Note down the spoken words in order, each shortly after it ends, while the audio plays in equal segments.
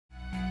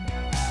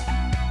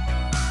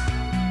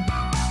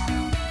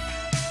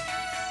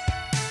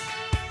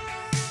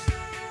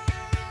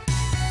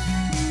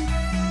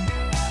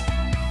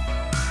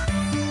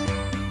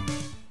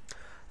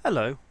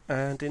Hello,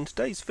 and in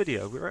today's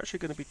video we're actually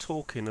going to be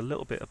talking a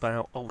little bit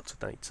about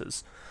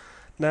alternators.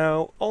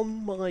 Now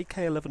on my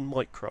K11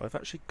 Micra I've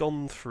actually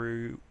gone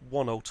through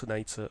one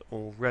alternator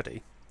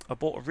already. I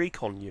bought a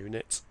recon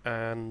unit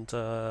and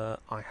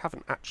I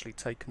haven't actually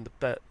taken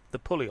the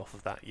pulley off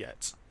of that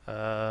yet.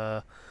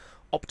 Opting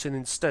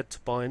instead to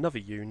buy another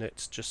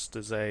unit just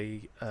as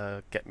a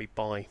get me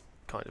by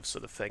kind of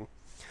sort of thing.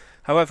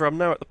 However, I'm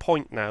now at the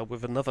point now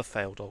with another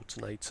failed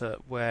alternator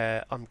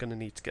where I'm going to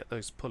need to get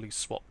those pulleys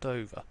swapped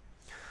over.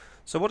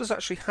 So what has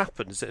actually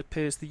happened is it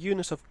appears the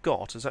unit I've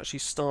got has actually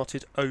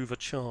started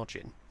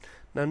overcharging.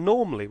 Now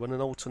normally when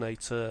an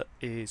alternator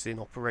is in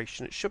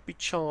operation it should be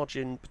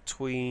charging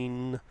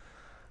between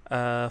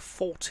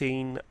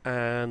 14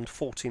 and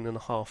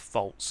 14.5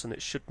 volts, and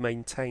it should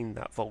maintain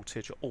that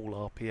voltage at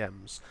all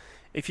RPMs.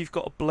 If you've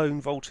got a blown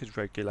voltage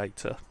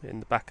regulator in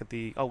the back of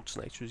the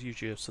alternator, it's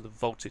usually a sort of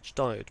voltage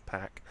diode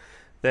pack,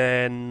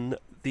 then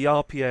the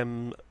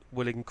RPM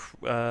will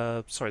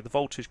the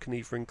voltage can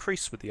either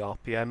increase with the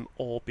RPM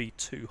or be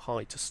too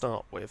high to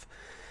start with.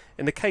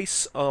 In the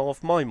case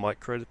of my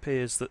Micra, it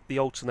appears that the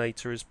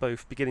alternator is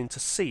both beginning to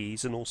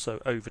seize and also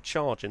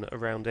overcharging at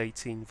around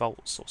 18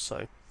 volts or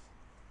so.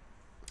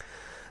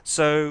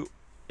 So,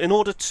 in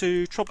order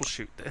to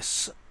troubleshoot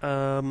this,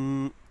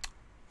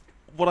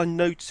 what I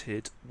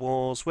noted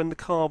was when the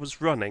car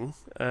was running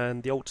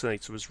and the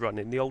alternator was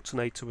running, the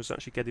alternator was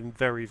actually getting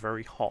very,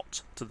 very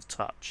hot to the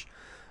touch,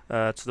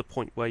 to the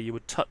point where you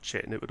would touch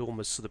it and it would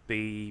almost sort of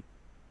be,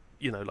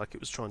 you know, like it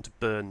was trying to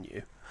burn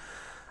you.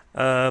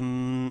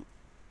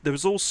 There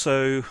was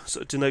also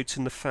sort of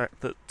denoting the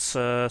fact that,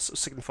 sort of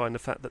signifying the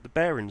fact that the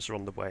bearings are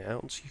on the way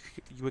out.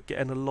 You were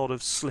getting a lot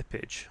of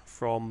slippage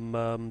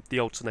from the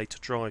alternator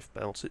drive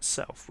belt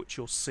itself, which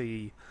you'll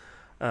see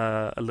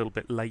a little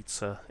bit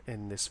later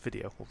in this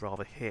video, or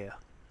rather here.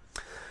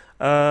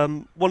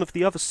 One of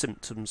the other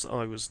symptoms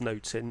I was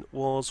noting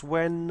was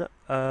when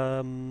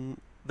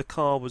the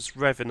car was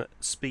revving at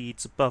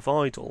speeds above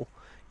idle,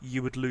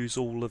 you would lose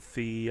all of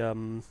the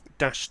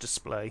dash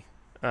display,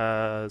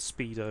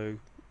 speedo,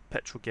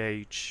 petrol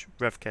gauge,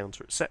 rev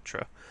counter,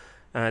 etc.,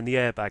 and the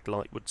airbag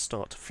light would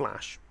start to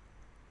flash,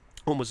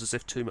 almost as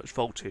if too much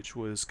voltage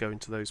was going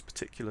to those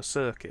particular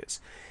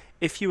circuits.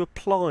 If you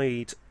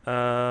applied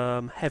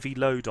heavy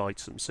load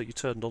items, so you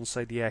turned on,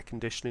 say, the air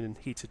conditioning and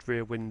heated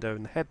rear window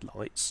and the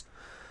headlights,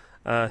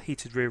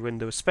 heated rear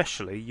window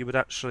especially, you would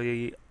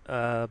actually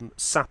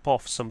sap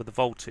off some of the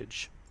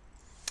voltage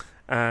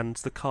and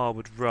the car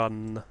would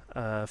run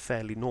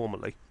fairly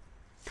normally.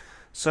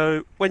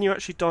 So when you're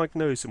actually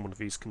diagnosing one of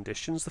these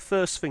conditions, the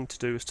first thing to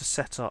do is to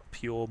set up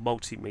your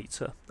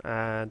multimeter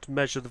and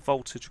measure the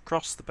voltage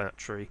across the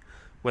battery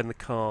when the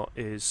car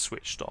is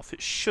switched off.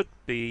 It should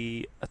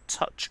be a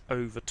touch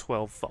over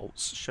 12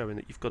 volts, showing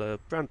that you've got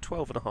around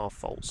 12.5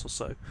 volts or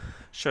so,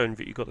 showing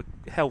that you've got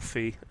a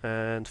healthy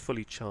and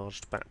fully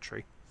charged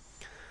battery.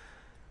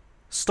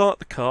 Start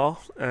the car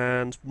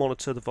and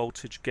monitor the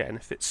voltage again.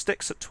 If it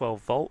sticks at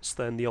 12 volts,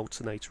 then the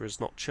alternator is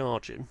not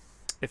charging.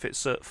 If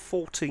it's at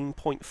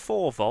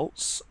 14.4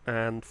 volts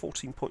and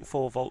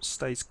 14.4 volts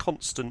stays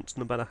constant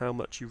no matter how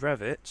much you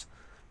rev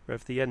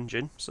the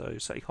engine, so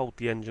say hold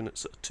the engine at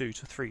sort of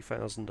 2,000 to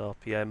 3,000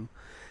 RPM.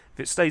 If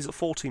it stays at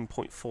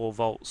 14.4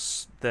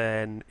 volts,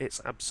 then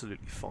it's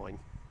absolutely fine.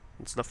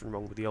 There's nothing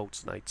wrong with the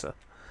alternator.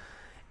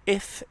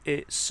 If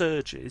it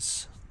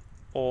surges,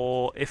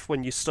 or if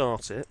when you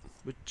start it,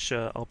 which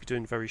I'll be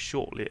doing very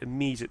shortly, it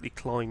immediately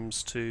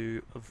climbs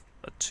to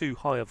a too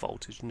high a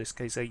voltage, in this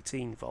case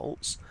 18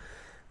 volts,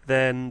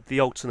 then the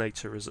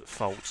alternator is at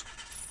fault.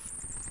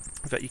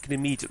 In fact, you can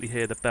immediately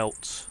hear the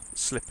belt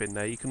slipping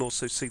there. You can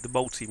also see the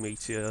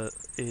multimeter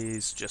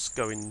is just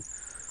going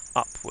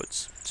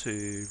upwards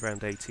to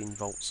around 18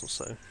 volts or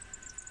so.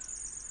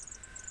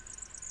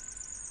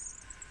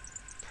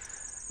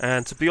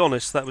 And to be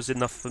honest, that was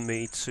enough for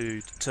me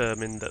to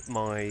determine that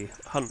my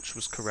hunch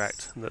was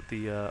correct and that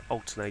the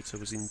alternator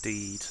was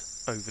indeed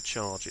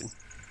overcharging.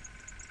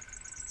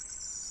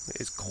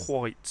 It is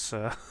quite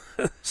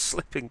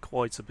slipping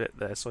quite a bit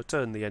there, so I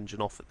turned the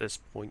engine off at this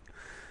point.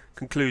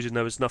 Conclusion,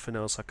 there was nothing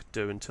else I could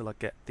do until I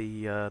get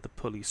the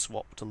pulley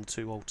swapped on the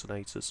two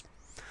alternators.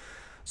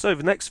 So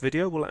the next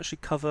video will actually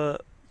cover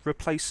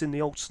replacing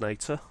the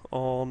alternator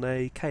on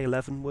a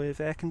K11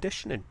 with air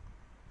conditioning.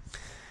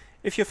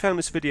 If you found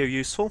this video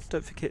useful,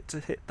 don't forget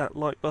to hit that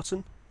like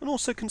button and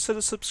also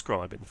consider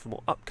subscribing for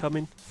more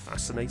upcoming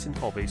fascinating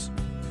hobbies.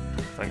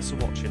 Thanks for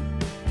watching.